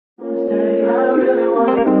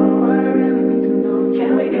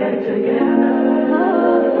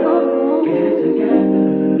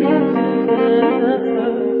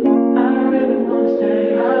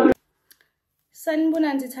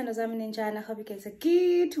Sanibonani Zithandwa Zam ninjani? I hope you guys are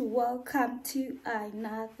good. Welcome to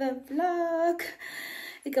another vlog.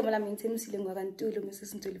 Igama lami ngithe Ntuli,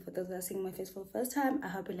 Mrs. Ntuli, for those who are seeing my face for the first time. I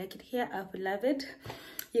hope you like it here. I hope you love it.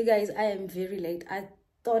 You guys, I am very late. I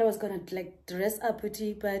thought I was gonna like dress up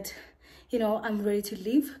pretty, but you know, I'm ready to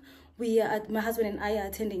leave. My husband and I are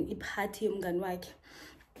attending a party umngani wakhe.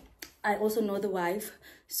 I also know the wife,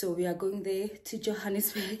 so we are going there to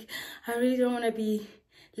Johannesburg. I really don't want to be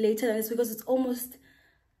later than this because it's almost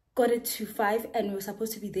got it to 5 and we were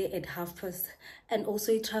supposed to be there at past. And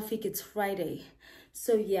also traffic, it's Friday.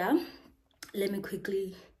 So yeah, let me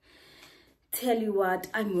quickly tell you what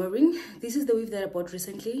I'm wearing. This is the weave that I bought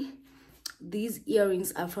recently. These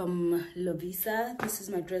earrings are from Lovisa. This is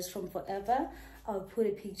my dress from Forever. I'll put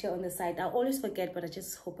a picture on the side. I always forget, but I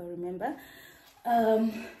just hope I remember.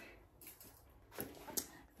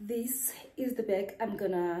 This is the bag I'm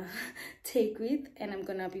gonna take with, and I'm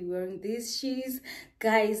gonna be wearing these shoes.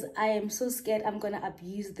 Guys, I am so scared I'm gonna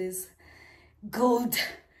abuse this gold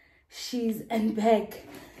shoes and bag.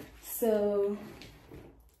 So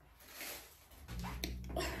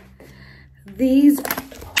these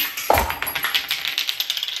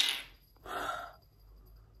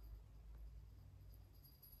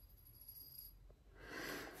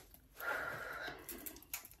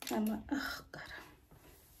oh God,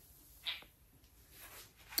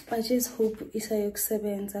 I just hope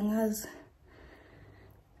isayokusebenza ngazi.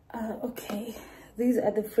 Okay, these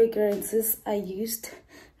are the fragrances I used.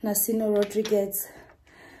 Nasino Rodriguez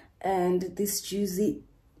and this juicy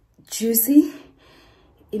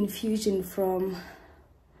infusion from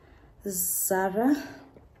Zara,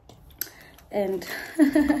 and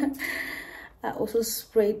I also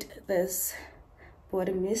sprayed this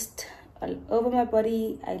body mist all over my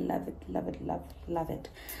body. I love it, love it, love it.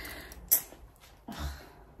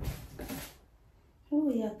 Oh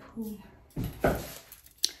yeah, poo.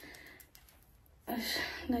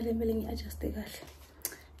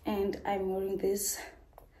 And I'm wearing these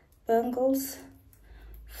bangles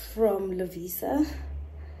from Lovisa.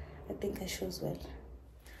 I think I shows well.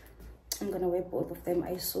 I'm gonna wear both of them.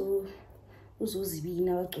 I saw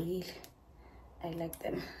I like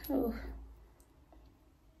them. Oh,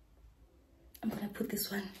 I'm gonna put this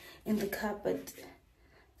one in the car, but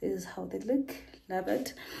this is how they look. Love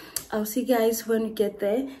it. I'll see you guys when we get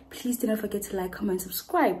there. Please do not forget to like, comment,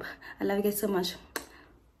 subscribe. I love you guys so much.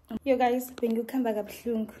 Yo guys, when you come back up,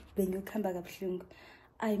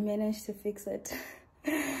 I managed to fix it.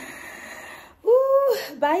 Ooh,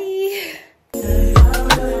 bye.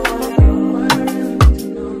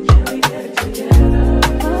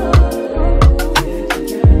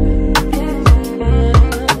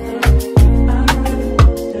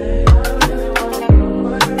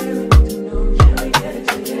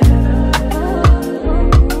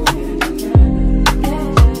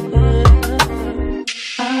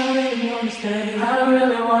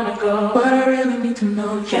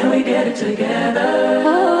 Can we get it together?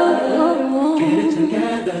 Get it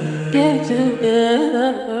together. Get it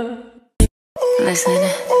together.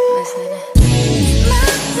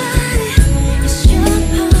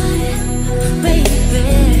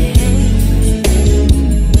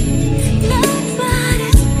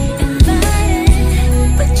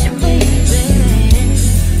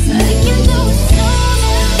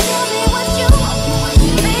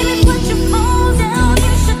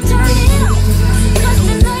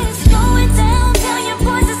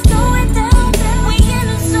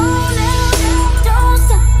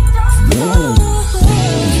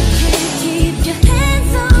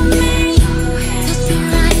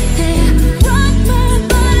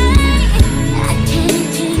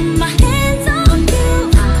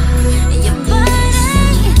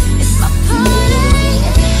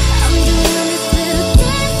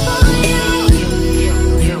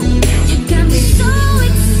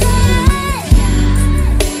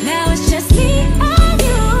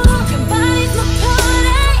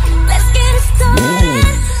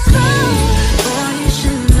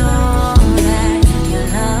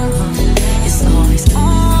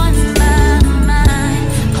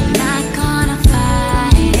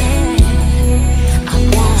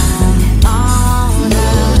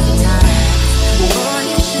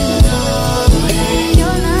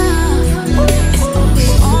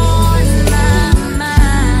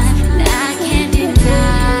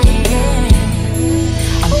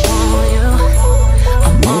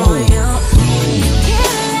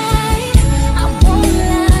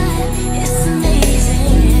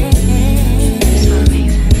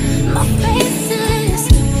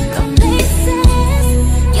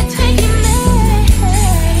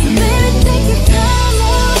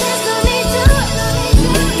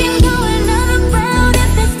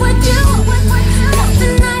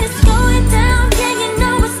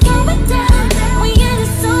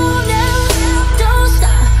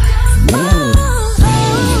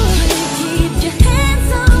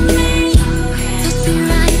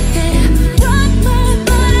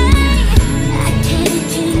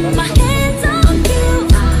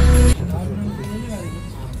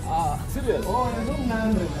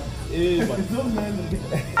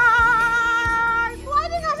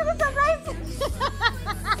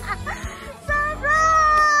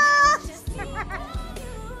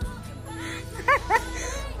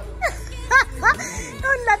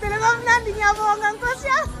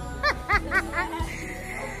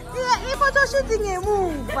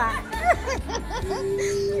 ngemuva.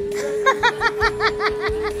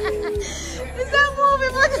 It's a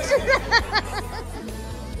movie, but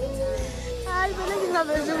I believe in the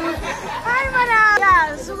movie. Hi, madam.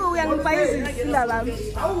 Yeah, so we are going to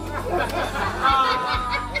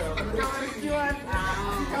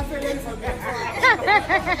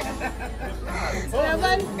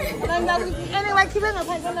anyway, keep it up. I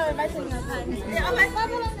don't know if I think I'm fine.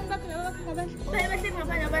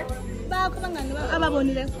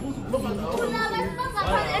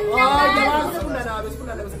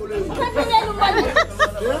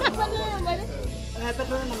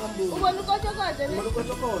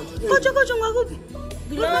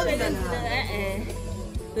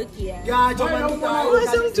 Ya, coba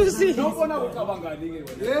langsung cuci.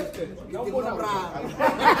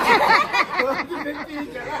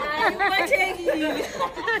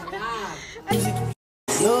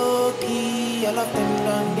 Low-key, all of them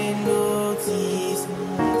done they notice.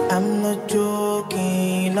 I'm not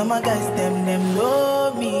joking, all my guys them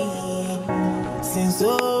know me. Since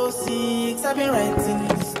 06, I've been writing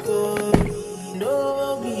this story.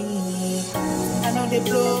 Know me, I know they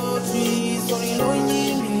blow trees, only know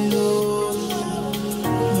me low.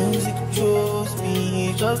 Music chose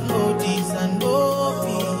me, just know this and know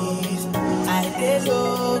peace. I did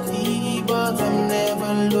low-key, but I'm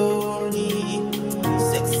never lonely.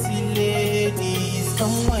 Sexy ladies,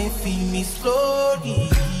 come and feel me slowly.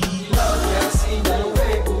 Love you, seen the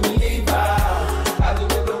way to me live. I do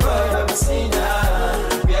the world I've seen.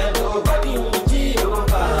 We are nobody who give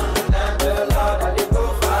over. And the Lord that they go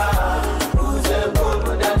far. Who's the gold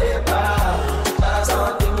that they buy? That's how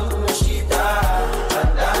they move the shit. And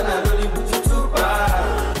then I really put it too far.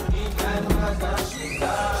 We can have that shit. I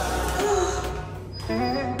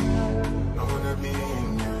wanna be in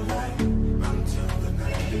your life until the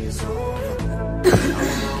night is over. I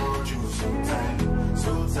hold you so tight,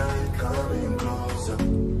 coming closer.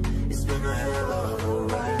 It's been a hell of a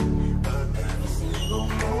ride, but never single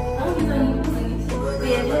moment.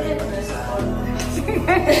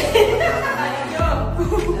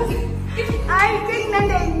 I think that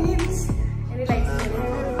they need. And like.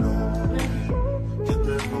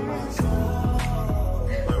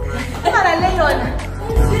 Para Leon.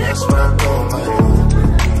 That's what I call my own.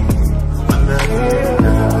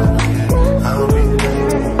 I'll be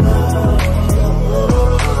there.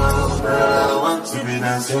 I want to be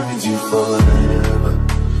dancing with you forever.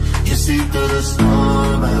 You see through the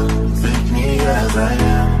storm, take me as I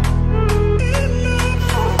am.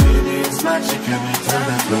 Baby, it's magic every time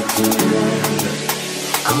I look to you.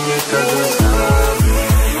 Come here, cause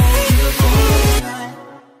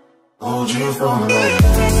hold you for life.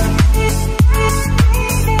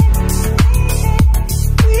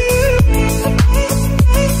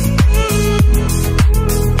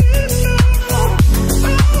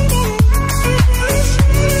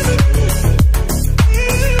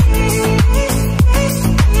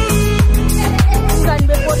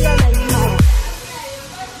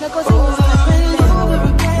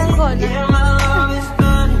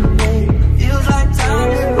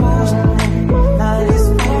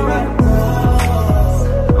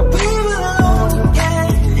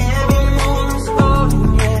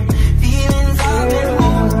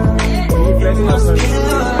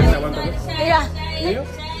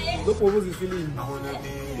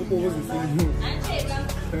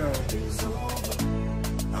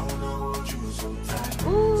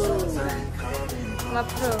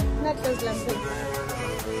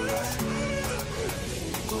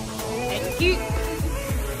 Thank you.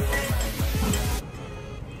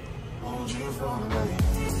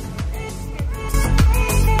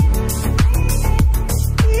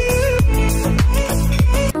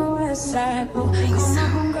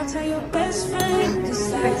 Tell your best friend to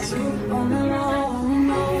slide you on the long,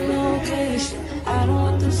 no location. I don't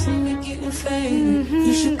want them seeing me getting faded.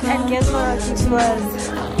 You should come. And guess what it was?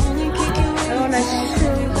 I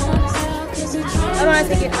don't want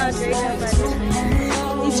to take it out very much.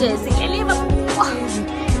 It's just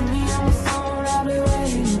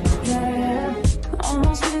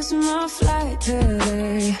almost missing my flight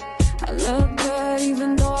today. I look good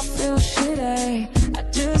even though I feel shitty. I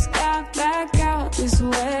just got back out this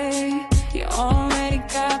way. You already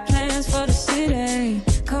got plans for the city.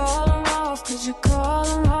 Call them off cause you call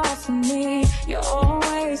them off for me. You're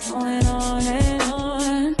always going on and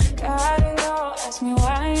on. Got it all, ask me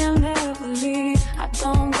why I never leave. I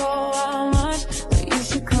don't go out much, but you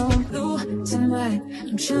should come through tonight.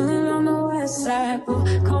 I'm chilling on the west side. Ooh,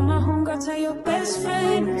 call my homegirl, tell your best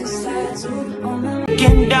friend to slide through on the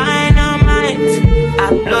Can dynamite, I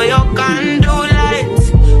blow your candle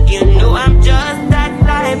lights. You know I'm just that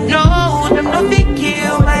type. No, them no big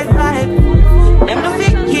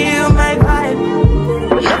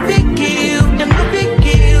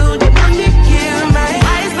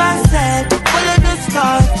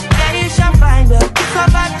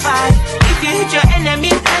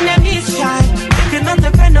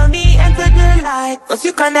fight, cause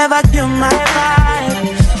you can never kill my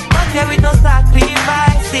vibe. But there with no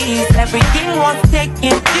sacrifices, everything was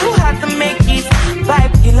taken, you had to make it.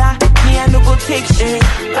 Vibe killer, me I no go take shit.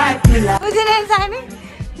 Vibe killer. What's your name, Simon?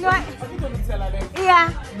 Yeah.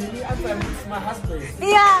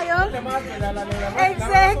 Yeah, yo.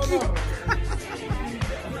 Exactly.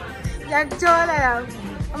 Yakuthola yawo.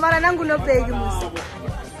 Amara nangu no bheki musi.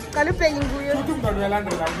 Kalu bheki nguyo.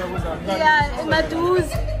 Yeah,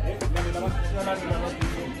 maduze.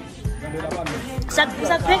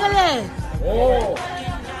 Sakuphekele. Oh.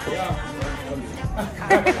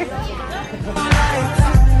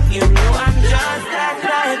 You know I'm just that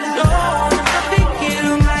type. No, nothing kill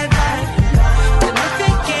my vibe.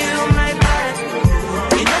 Nothing kill my vibe.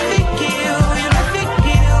 You nothing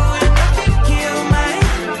kill my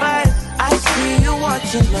vibe. I see you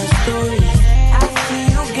watching my stories. I see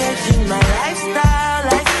you getting my lifestyle.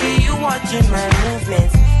 I see you watching my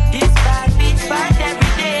movements. This bad bitch bad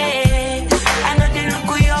every day. I know the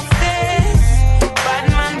look of your face. Bad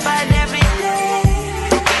man bad every day.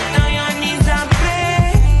 Get on your knees and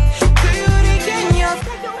pray. Do you regain your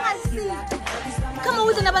Come on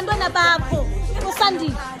with abantwana bakho.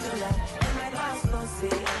 Usandile.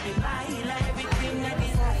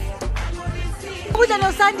 Ubuza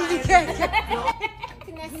nosandile keke.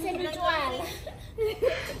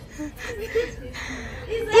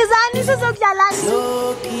 Izani sizokudlalana.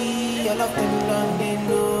 Low-key, all of them don't they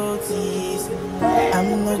notice. I'm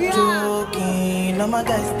not joking. All my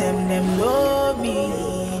guys, them know me.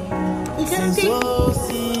 Since 06,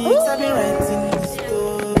 I've been writing this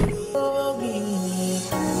story.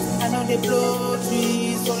 I know they blow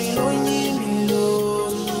trees, so you know you need me low.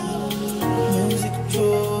 Music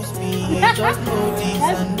chose me, just know this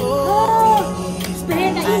and know this. I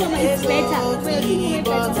am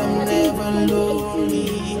but I'm never lonely.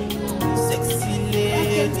 Sexy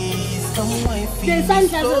ladies, come my feet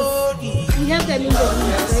slowly. We have them in the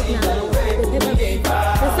right now.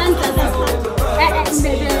 The sunglasses.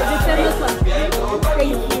 The famous one.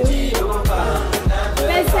 Thank you.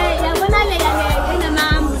 They say, what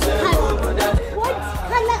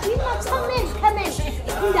color?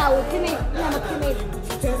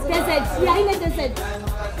 Desert. Yeah, in a desert.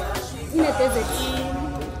 In a desert.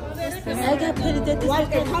 I got paid the desert. What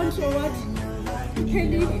country? What?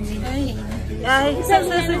 Yeah, he says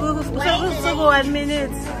so 1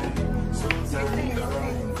 minute.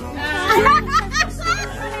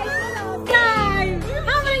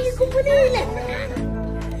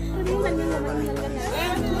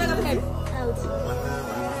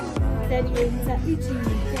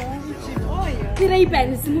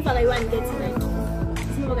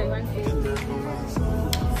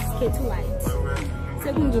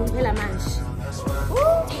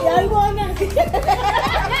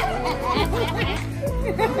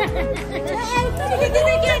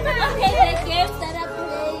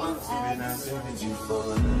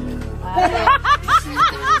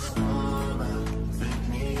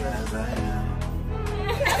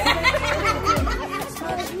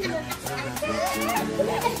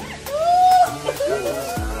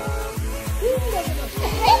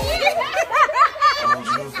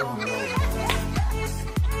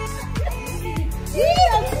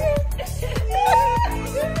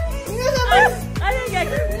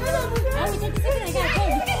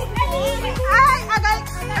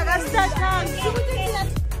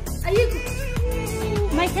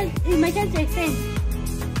 Michael Jackson.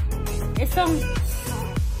 A song.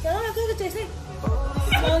 Michael Jackson.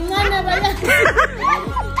 Oh, no,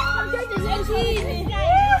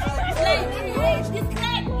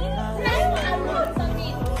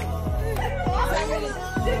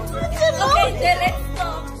 okay, then let's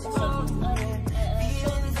stop.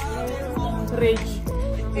 Rage.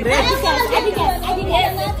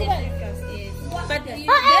 But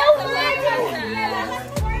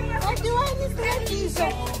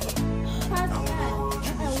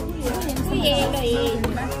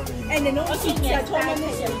and then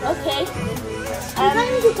okay.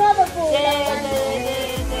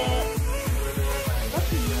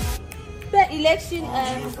 The election,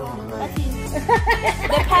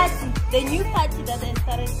 the party, the new party that they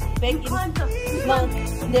started back in,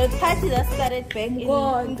 the party that started back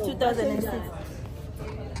in 2006.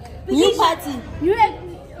 New party.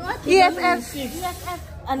 EFF.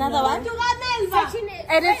 Another one.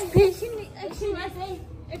 NSP.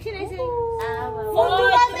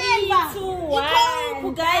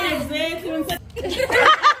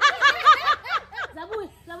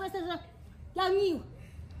 ANew.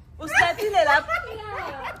 Ustatile lapha.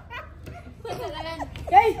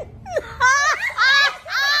 Hey.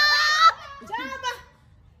 Jama.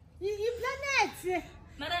 I planet.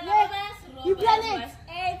 You plan it.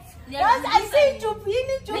 Yes, I say to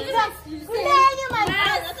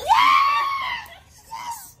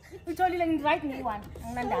we told you like write me one.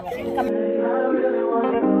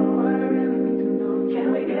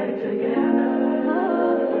 Can we get it together?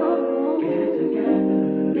 Get it together.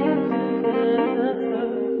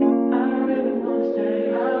 I really wanna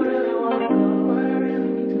stay. I really wanna go. I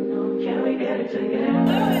really need to know. Can we get it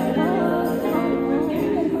together?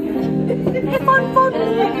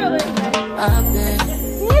 I've been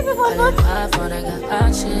I got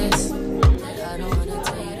options. I don't wanna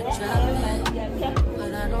tell you to drop it,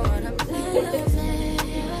 but I don't wanna play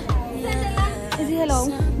Is he hello?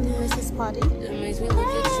 Where's his party? that makes me look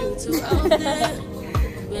at you too often.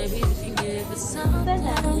 Baby, if you give it something,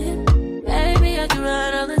 baby, I can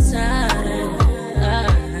run all the time.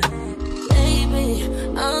 Baby,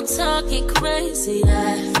 I'm talking crazy.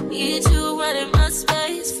 I need you right in my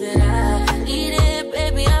space, but I need it,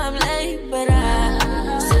 baby. I'm late, but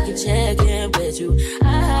I still can check in with you.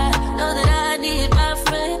 I know that I need my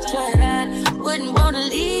friends, but I wouldn't wanna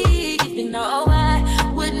leave. You know,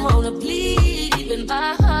 I wouldn't wanna bleed. Even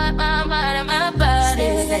my heart, my mind, and my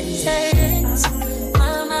body says,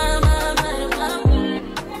 my mind, and my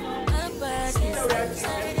body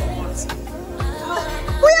says,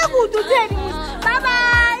 We are good to tell you. Bye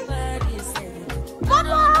bye. Bye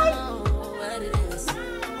bye.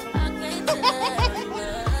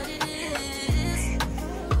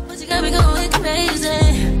 But you got me going crazy.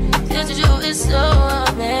 Just to you is so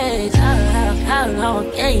amazing. How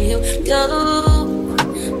long can you go,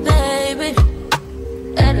 baby?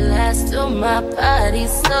 At last, till my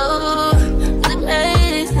body's so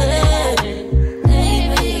crazy.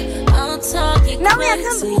 Baby, I'm talking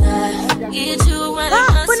crazy. I need you right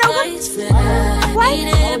in my space, but I need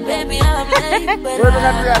it, baby. I'm late, but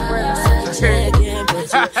I'm checking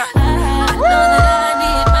with you. I know that I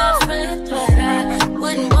need my friend, but I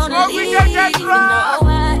wouldn't wanna leave. You know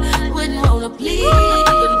I wouldn't wanna bleed.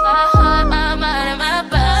 Even my heart, my mind, and my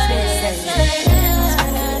body say,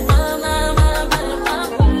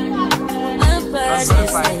 my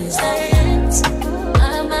body says,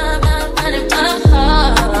 my mind, and my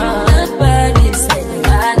heart, my body says,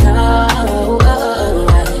 I know,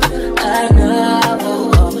 I know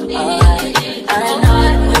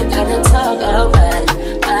you ain't gotta talk alright.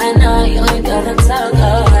 I know you ain't gotta talk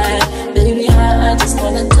alright. Baby, I just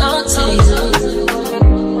wanna talk to you.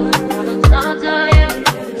 Talk to you.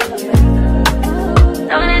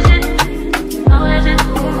 Know this shit. Know this shit.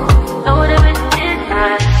 Know what it is.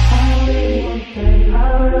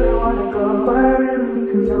 I really wanna go. I really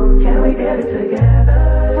need to know. Can we get it together?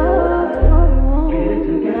 Get it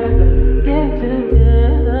together. Get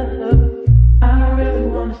together. I really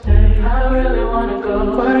wanna stay. I really wanna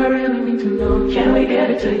go. I really need to know. Can we get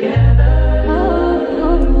it together?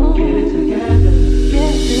 Get it together. Get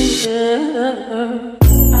together. I really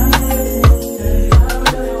wanna stay. I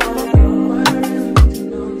really wanna go. I really need to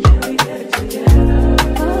know. Can we get it together? Get it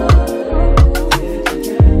together.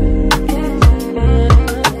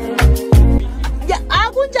 Yeah,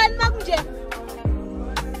 akunjani makunje.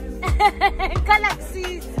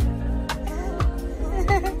 Galaxies.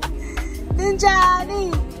 Ninjani.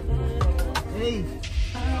 Hey,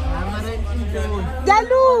 I'm ready to go.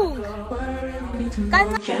 Yalu.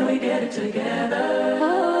 Can we get it together?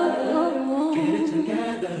 Get it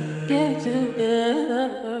together. Get it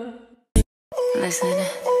together. Listen.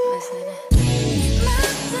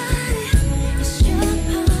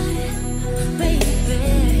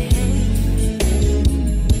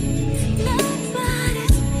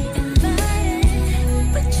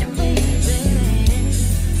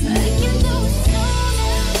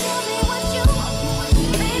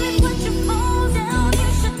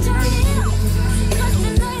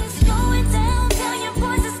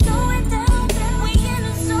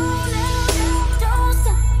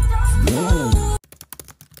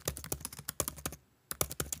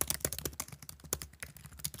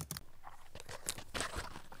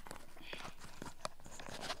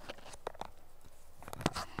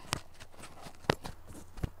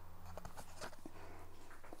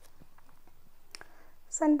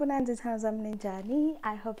 Sanibonani Zithandwa Zam ninjani?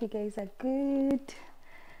 I hope you guys are good.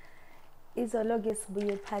 Izolo ke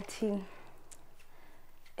sibuye party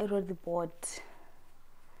Roodepoort.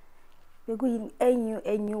 Bekuyi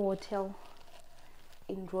ANew hotel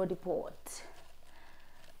in Roodepoort.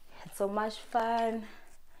 Had so much fun.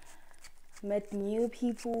 Met new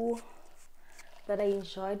people that I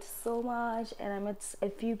enjoyed so much, and I met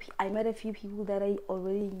a few people that I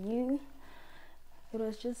already knew. It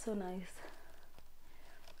was just so nice.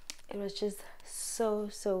 It was just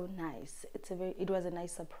so nice. It was a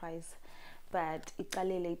nice surprise but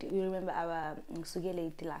iqale late. You remember our ngisuke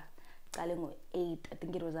late la qale ngo-8. I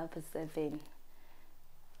think it was up at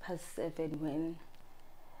 7:07 when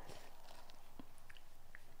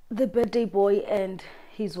the birthday boy and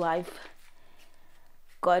his wife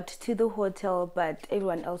got to the hotel, but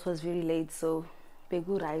everyone else was very late, so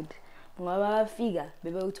begu ride ngoba bafika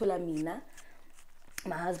bebewuthola mina,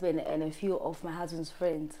 my husband and a few of my husband's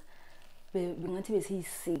friends. Bengathi besi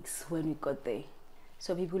 6 when we got there,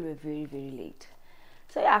 so people were very, very late.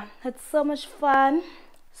 So yeah, it's so much fun,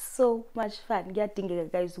 so much fun. Ngiyadingeka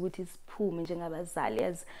guys ukuthi siphume njengabazali,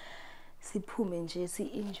 as siphume nje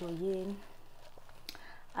si-enjoyeni.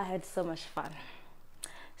 I had so much fun.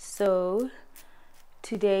 So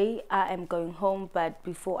today I am going home, but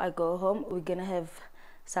before I go home, we're gonna have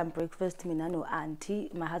some breakfast. Mina no auntie,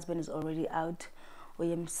 my husband is already out.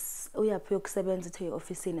 Uyaphi yokusebenza to your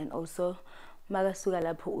office, and also makasuka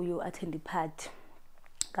lapho uyo attend party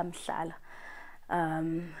kamhlala.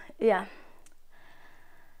 Yeah,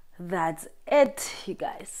 that's it, you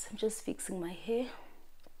guys. I'm just fixing my hair.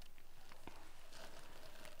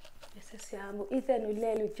 Ethan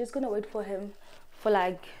ulele, we're just gonna wait for him for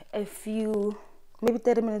like a few, maybe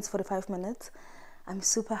 30 minutes, 45 minutes. I'm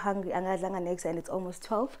super hungry. Angadlanga next, and it's almost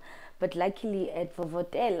 12. But luckily at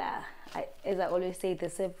Vovotela, as I always say, they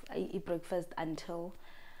serve breakfast until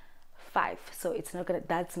 5, so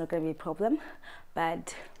that's not gonna be a problem.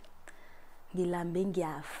 But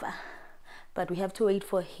but we have to wait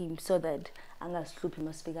for him so that angashluphi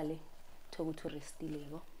masifika le to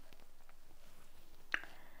restile.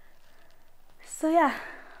 So yeah,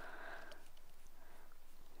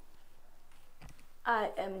 I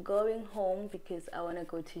am going home because I want to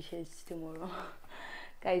go to church tomorrow.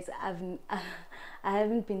 Guys, I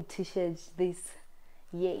haven't been to church this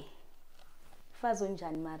year.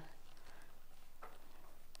 Fazonjani mara.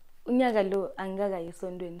 Unyaka lo angaka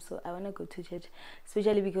yesondweni, so I want to go to church,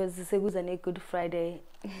 especially because sekuza ne Good Friday.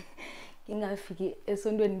 Ngingafiki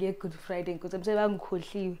esondweni nge Good Friday because I'm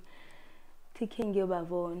bangikhohliwe. Thike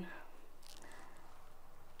ngiyobabona.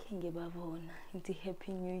 Into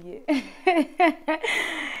Happy New Year.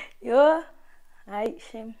 Yo, hi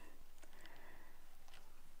shame.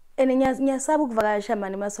 And ngiyasaba ukuvakasha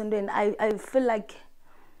manje emasondweni. I feel like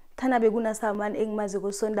thana bekuna someone engimazi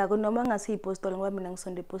kusonda ko noma ngasi ipostoli ngoba mina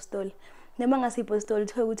ngisonda ipostoli. Noma ngasi ipostoli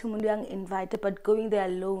thola ukuthi umuntu uyangi-invite, but going there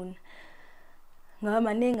alone. Ngoba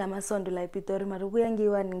maningi amasondo la ePitori mara kuya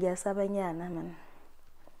ngiwani ngiyasaba nyana man.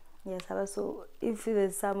 Ngiyasaba, so if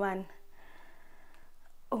there's someone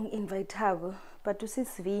invite her, but to see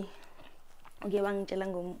V ngiyabangitshela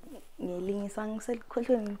ngelinye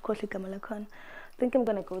sangisekhohle igama lakhona. I think I'm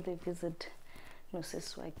gonna go there visit no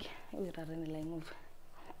siswakhe uyirarene la move.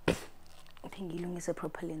 I think ngilungise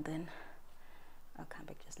properly and then I'll come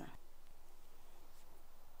back just now.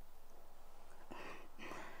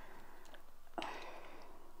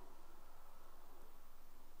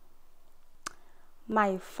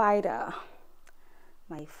 My fighter.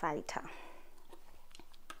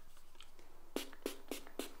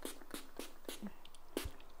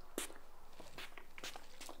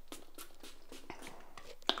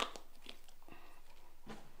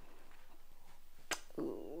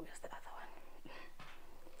 Where's the other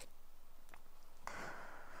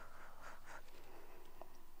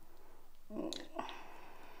one?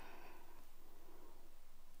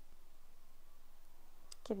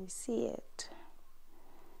 Can you see it?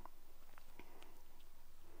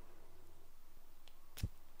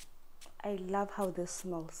 I love how this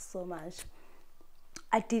smells so much.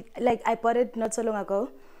 I bought it not so long ago,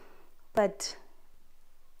 but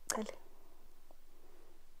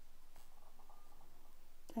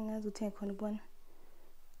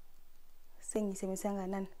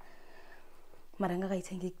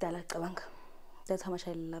that's how much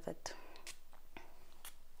I love it.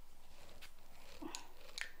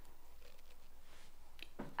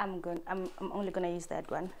 I'm only gonna use that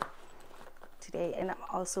one today, and I'm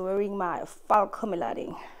also wearing my Falco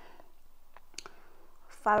Milani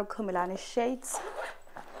shades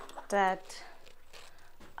that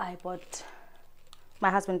my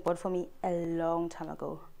husband bought for me a long time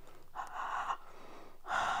ago.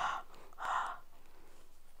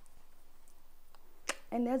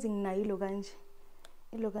 And as in ilo kanje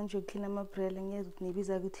yokuclean amabrela ngiyazi ukuthi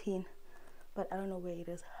nibiza kuthina, but I don't know where it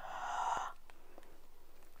is.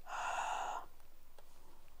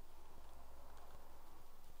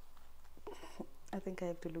 I think I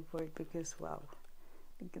have to look for it because wow,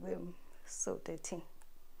 look at them, so dirty.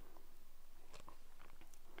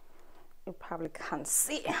 You probably can't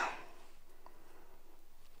see.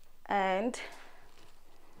 And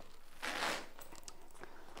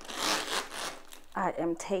I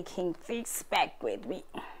am taking this back with me.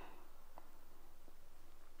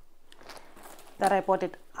 That I bought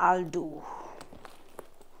it Aldo.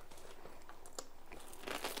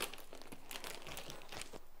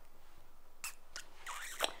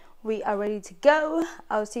 We are ready to go.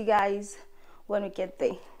 I'll see you guys when we get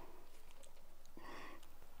there.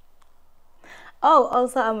 Oh,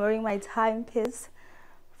 also I'm wearing my timepiece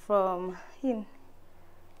from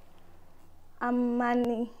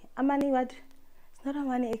Amani what? It's not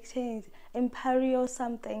Amani Exchange, Imperial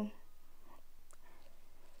something.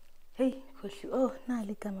 Hey, oh, nah,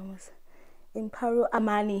 look at mamas. Imperial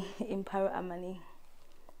Amani.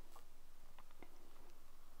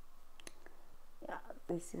 Yeah,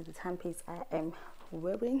 this is the timepiece I am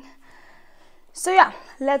wearing. So yeah,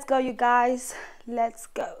 let's go, you guys. Let's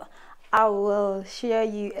go. I will share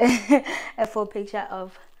you a full picture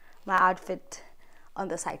of my outfit on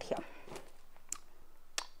the side here.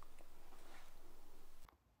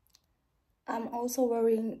 I'm also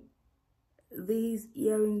wearing these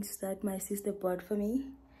earrings that my sister bought for me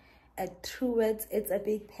at Roodepoort. It's a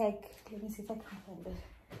big pack. Let me see if I can find it.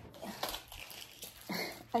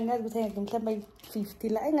 I'm not going to 50,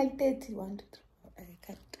 like 31.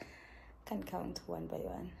 I can't count one by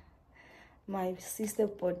one. My sister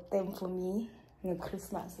bought them for me on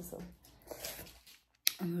Christmas, so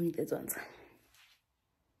I'm going to get ones.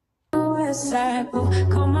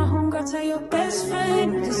 Call my home, girl, tell your best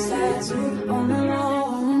friend to slide to on the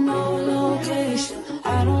low, no location.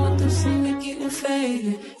 I don't want them seeing me getting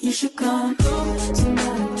faded. You should come through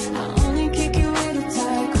tonight. I only kick you with a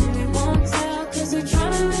tie, cause they won't tell, cause they're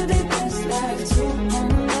trying to live their best life too. On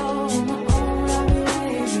the low, on my own, I'll be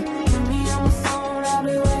waiting. Get me on the phone, I'll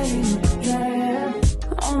be waiting. Yeah,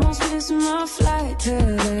 almost missing my flight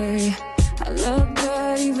today. I look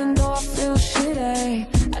good even though I feel shitty.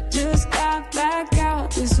 I just got back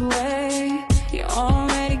out this way. You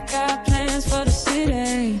already got plans for the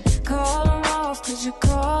city. Call them off, cause you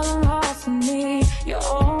call them off for me. You're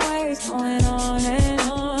always going on and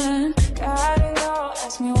on. Got it all,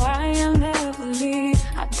 ask me why I never leave.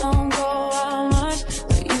 I don't go out much,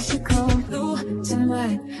 but you should come through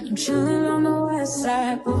tonight. I'm chilling on the west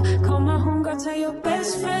side, boo. Call my home, girl, tell your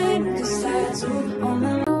best friend to slide to on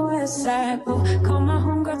the west side, boo. Call my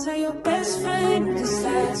home, girl, tell your best friend to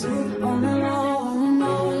slide to on the low,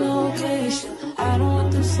 no location. I don't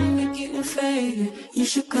want them seeing me getting faded. You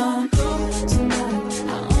should come through tonight.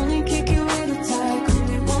 I only kick you with a tie, cause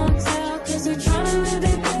they won't tell, cause they're trying to live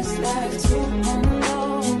their best life too. On the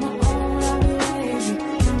low, on my own, I'll be waiting.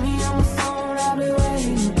 Get me on the phone, I'll be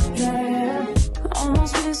waiting. Yeah,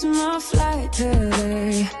 almost missing my flight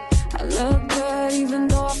today. I look good even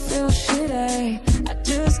though I feel shitty. I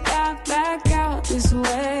just got back out this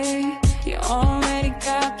way. You already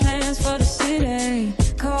got plans for the city.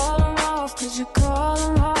 Call them off, cause you call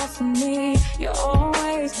them off for me. You're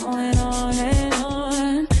always going on and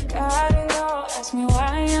on. Got it all, ask me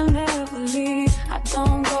why I never leave. I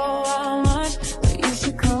don't go out much, but you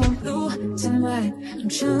should come through tonight. I'm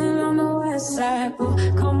chilling on the west side, boo.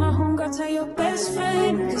 Call my home, girl, tell your best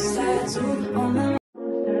friend to slide to on the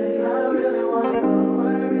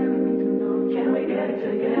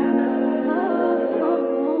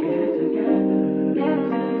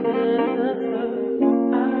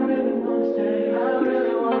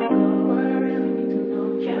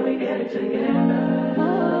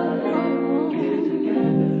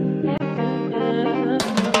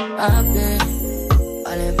I've been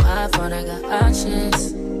all in my phone, I got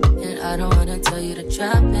options. And I don't wanna tell you to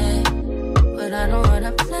drop it, but I don't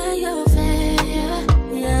wanna play your fair.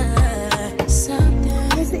 Yeah, something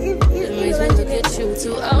that makes me look at you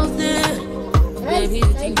too often. Maybe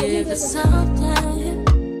you can give it something.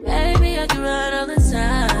 Baby, I can run all the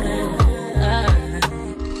time.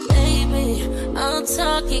 Baby, I'm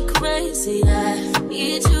talking crazy. I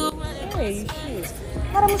need you. Hey, shit.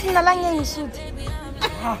 Para mo sinalang yung suit.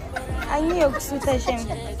 I knew you suit a shame.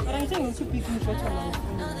 But I'm saying two people short term.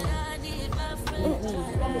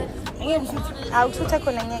 I'll suit a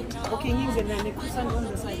connect. Okay, you can then put some on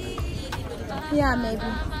the side. Yeah, maybe.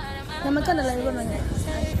 I'm not gonna let you go. I'm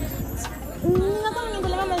not gonna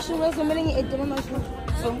let my shoe wear so many at the mama shoe.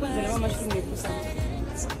 So I'm going to let my shoe make some.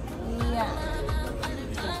 Yeah.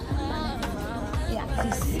 Yeah,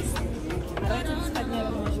 please.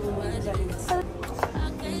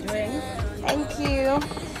 Thank you.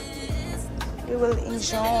 We will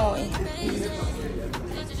enjoy.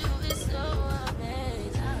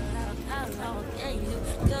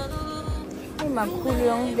 Ay, maghuli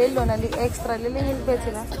yung lelo na li extra. Lelo yung bed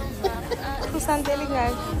sila. Kusang teling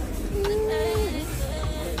nga.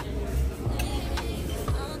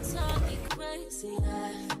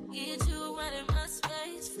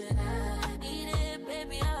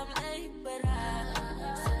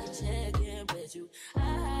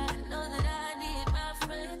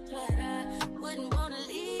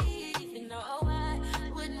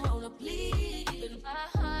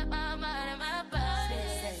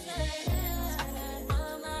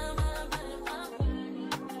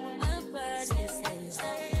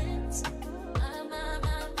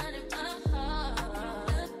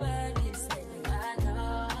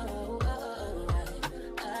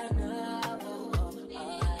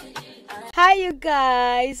 Hi you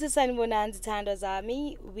guys, Zithandwa Zam.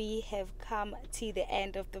 We have come to the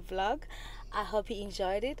end of the vlog. I hope you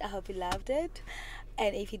enjoyed it. I hope you loved it.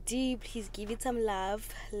 And if you do, please give it some love.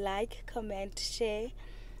 Like, comment, share.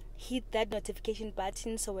 Hit that notification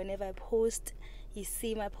button so whenever I post, you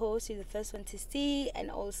see my post, you're the first one to see. And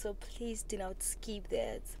also, please do not skip the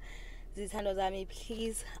ads. Zithandwa Zam,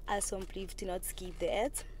 please, also please do not skip the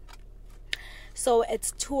ads. So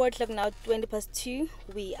it's 2 o'clock now, 2:20.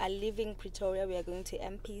 We are leaving Pretoria. We are going to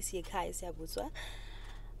MP.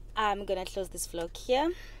 I'm gonna close this vlog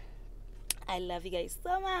here. I love you guys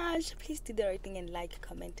so much. Please do the right thing and like,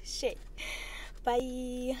 comment, share.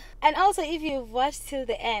 Bye. And also, if you've watched till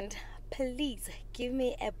the end, please give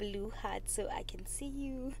me a blue heart so I can see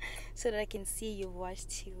you, so that I can see you watched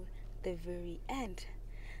till the very end.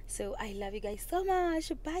 So I love you guys so much.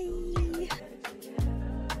 Bye.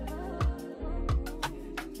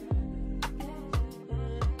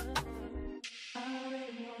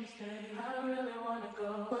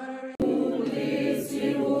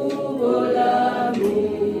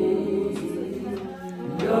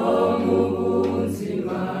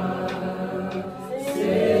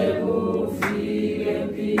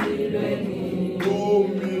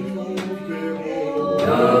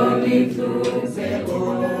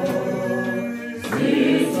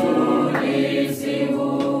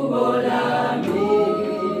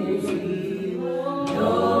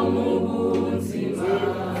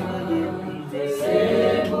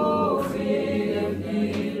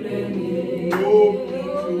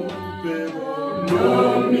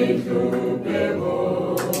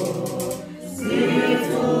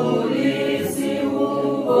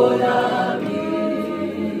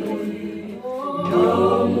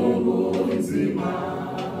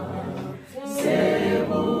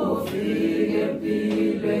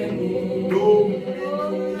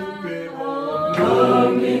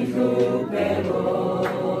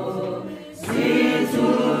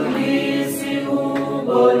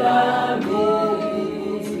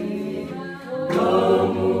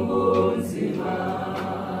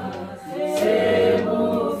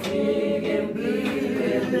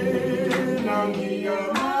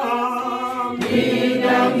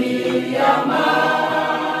 Yama